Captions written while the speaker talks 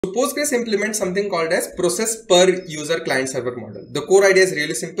So Postgres implements something called as process per user client server model. The core idea is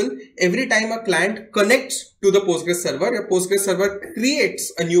really simple. Every time a client connects to the Postgres server, your Postgres server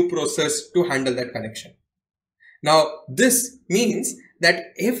creates a new process to handle that connection. Now, this means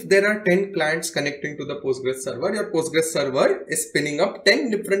that if there are 10 clients connecting to the Postgres server, your Postgres server is spinning up 10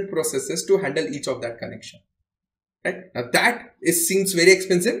 different processes to handle each of that connection. Right? Now, that seems very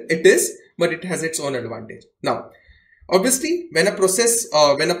expensive. It is, but it has its own advantage. Now, obviously, when a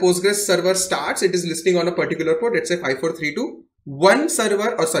Postgres server starts, it is listening on a particular port, let's say 5432. One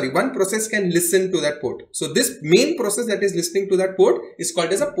process can listen to that port. So this main process that is listening to that port is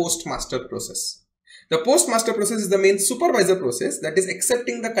called as a postmaster process. The postmaster process is the main supervisor process that is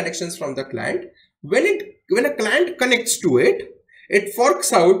accepting the connections from the client. When a client connects to it, it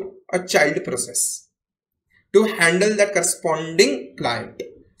forks out a child process to handle that corresponding client.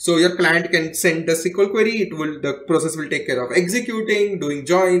 So your client can send the SQL query, the process will take care of executing, doing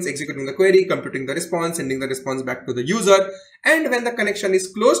joins, executing the query, computing the response, sending the response back to the user. And when the connection is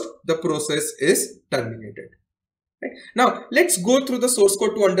closed, the process is terminated. Right? Now, let's go through the source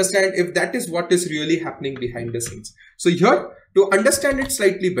code to understand if that is what is really happening behind the scenes. So here, to understand it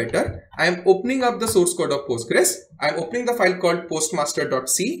slightly better, I am opening up the source code of Postgres. I am opening the file called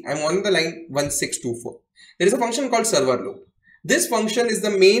postmaster.c. I am on the line 1624. There is a function called server loop. This function is the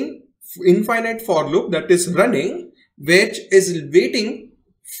main infinite for loop that is running, which is waiting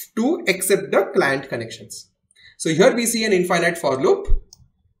to accept the client connections. So here we see an infinite for loop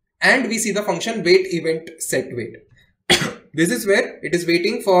and we see the function wait event set wait. This is where it is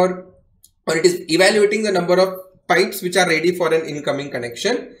waiting for, or it is evaluating the number of pipes which are ready for an incoming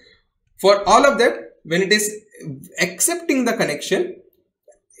connection. For all of that, when it is accepting the connection,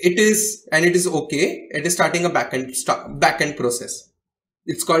 it is okay. It is starting a backend process.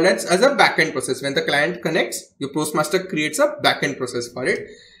 It's called as a backend process. When the client connects, your postmaster creates a backend process for it.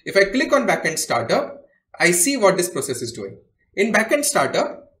 If I click on backend startup, I see what this process is doing. In backend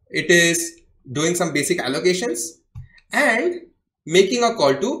startup, it is doing some basic allocations and making a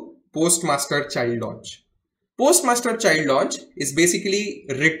call to postmaster child launch. Postmaster child launch is basically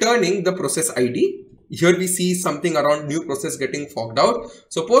returning the process ID. Here we see something around new process getting forked out.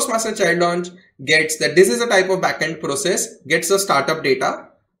 So postmaster child launch gets that this is a type of backend process, gets the startup data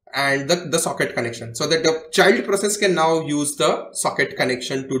and the socket connection, so that the child process can now use the socket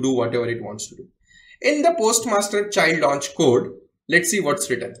connection to do whatever it wants to do. In the postmaster child launch code, let's see what's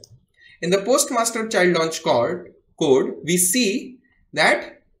written. In the postmaster child launch code, we see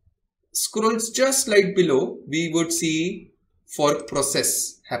that scrolls just like below, we would see fork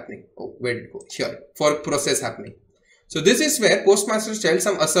process happening. Oh, where did it go? Here, fork process happening. So this is where postmaster child,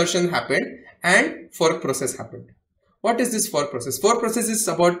 some assertion happened and fork process happened. What is this fork process? Fork process is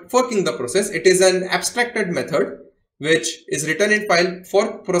about forking the process. It is an abstracted method which is written in file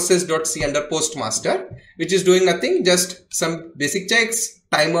fork process.c under postmaster, which is doing nothing, just some basic checks,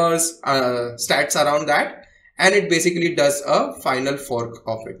 timers, stats around that, and it basically does a final fork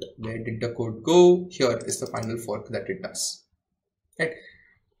of it. Where did the code go? Here is the final fork that it does. Right.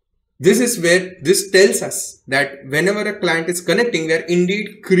 This is where this tells us that whenever a client is connecting, they are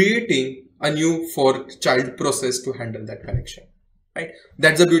indeed creating a new fork child process to handle that connection. Right?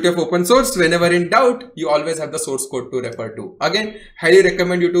 That's the beauty of open source. Whenever in doubt, you always have the source code to refer to. Again, highly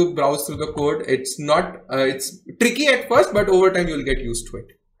recommend you to browse through the code. It's not, it's tricky at first, but over time you'll get used to it.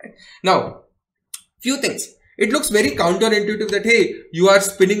 Right? Now, few things. It looks very counterintuitive that, hey, you are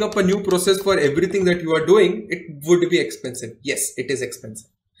spinning up a new process for everything that you are doing. It would be expensive. Yes, it is expensive.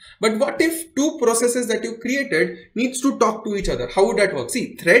 But what if two processes that you created needs to talk to each other? How would that work?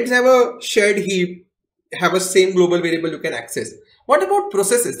 See, threads have a shared heap, have a same global variable you can access. What about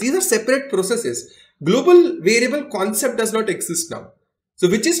processes? These are separate processes. Global variable concept does not exist now. So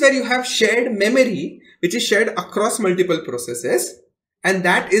which is where you have shared memory, which is shared across multiple processes. And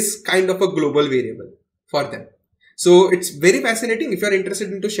that is kind of a global variable for them. So it's very fascinating. If you're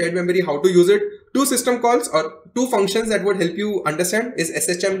interested into shared memory, how to use it, two system calls or two functions that would help you understand is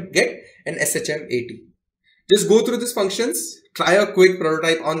shm get and shm at. Just go through these functions, try a quick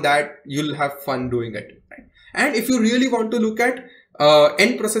prototype on that. You'll have fun doing it. Right? And if you really want to look at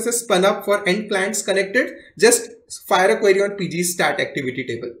end processes spun up for end clients connected, just fire a query on pg stat activity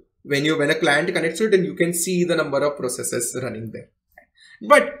table. When a client connects to it, and you can see the number of processes running there.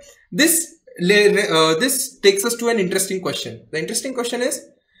 But this takes us to an interesting question. The interesting question is,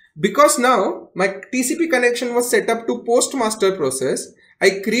 because now my TCP connection was set up to postmaster process,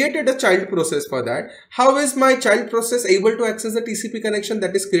 I created a child process for that. How is my child process able to access the TCP connection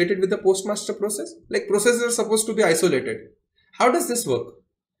that is created with the postmaster process? Like, processes are supposed to be isolated. How does this work?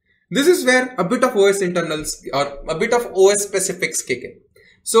 This is where a bit of OS internals or a bit of OS specifics kick in.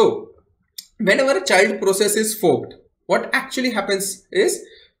 So whenever a child process is forked, what actually happens is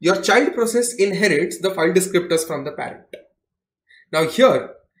your child process inherits the file descriptors from the parent. Now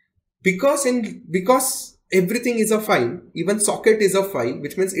here, because everything is a file, even socket is a file,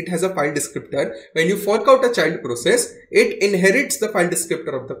 which means it has a file descriptor. When you fork out a child process, it inherits the file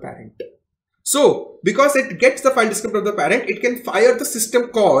descriptor of the parent. So because it gets the file descriptor of the parent, it can fire the system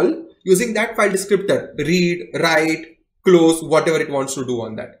call using that file descriptor, read, write, close, whatever it wants to do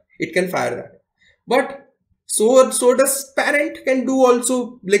on that. It can fire that. But so does parent can do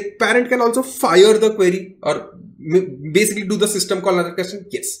also, like parent can also fire the query or basically do the system call another question.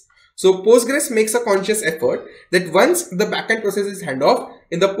 Yes. So Postgres makes a conscious effort that once the backend process is handed off,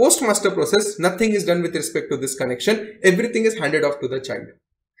 in the postmaster process, nothing is done with respect to this connection. Everything is handed off to the child.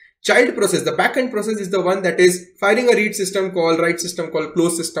 Child process, the backend process, is the one that is firing a read system call, write system call,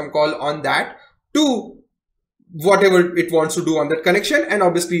 close system call on that to whatever it wants to do on that connection, and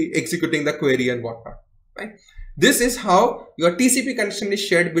obviously executing the query and whatnot. Right? This is how your TCP connection is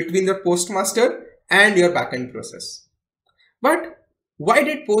shared between the postmaster and your backend process. But why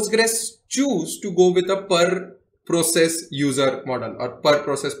did Postgres choose to go with a per process user model or per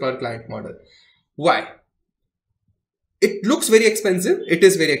process per client model? Why? It looks very expensive. It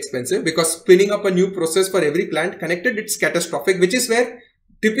is very expensive because spinning up a new process for every client connected, it's catastrophic, which is where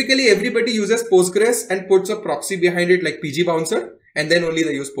typically everybody uses Postgres and puts a proxy behind it like PG Bouncer, and then only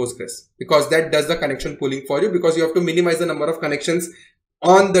they use Postgres because that does the connection pooling for you, because you have to minimize the number of connections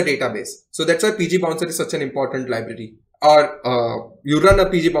on the database. So that's why PG Bouncer is such an important library, or you run a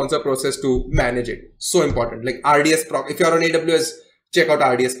PG Bouncer process to manage it. So important, like RDS proxy. If you're on AWS, check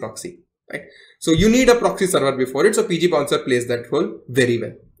out RDS proxy, right? So you need a proxy server before it. So PG Bouncer plays that role very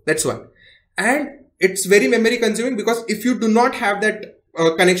well. That's one. And it's very memory consuming because if you do not have that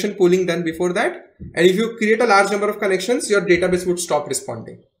connection pooling done before that, and if you create a large number of connections, your database would stop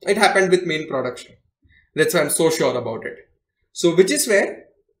responding. It happened with main production. That's why I'm so sure about it. So which is where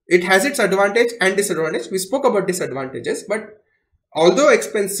it has its advantage and disadvantage. We spoke about disadvantages, but although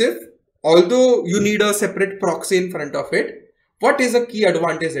expensive, although you need a separate proxy in front of it, what is a key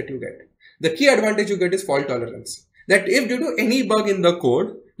advantage that you get? The key advantage you get is fault tolerance. That if due to any bug in the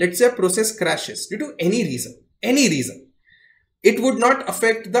code, let's say a process crashes due to any reason, it would not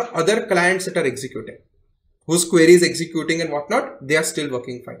affect the other clients that are executing, whose query is executing and whatnot. They are still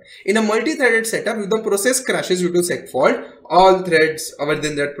working fine. In a multi-threaded setup, if the process crashes due to seg fault, all threads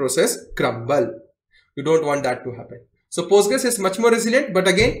within that process crumble. You don't want that to happen. So Postgres is much more resilient, but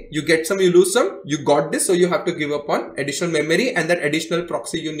again, you get some, you lose some. You got this, so you have to give up on additional memory and that additional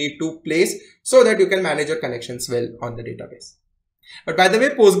proxy you need to place so that you can manage your connections well on the database. But by the way,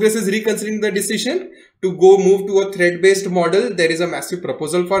 Postgres is reconsidering the decision to go move to a thread-based model. There is a massive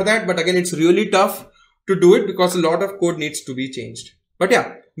proposal for that, but again, it's really tough to do it because a lot of code needs to be changed. But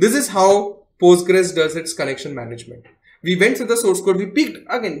yeah, this is how Postgres does its connection management. We went through the source code. We picked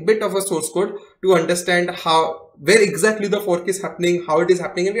again bit of a source code to understand where exactly the fork is happening, how it is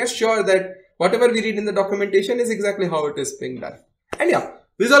happening, and we are sure that whatever we read in the documentation is exactly how it is being done. And yeah,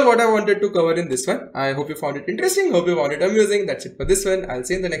 this is all what I wanted to cover in this one. I hope you found it interesting. Hope you found it amusing. That's it for this one. I'll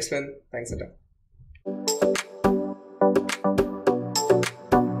see you in the next one. Thanks a lot.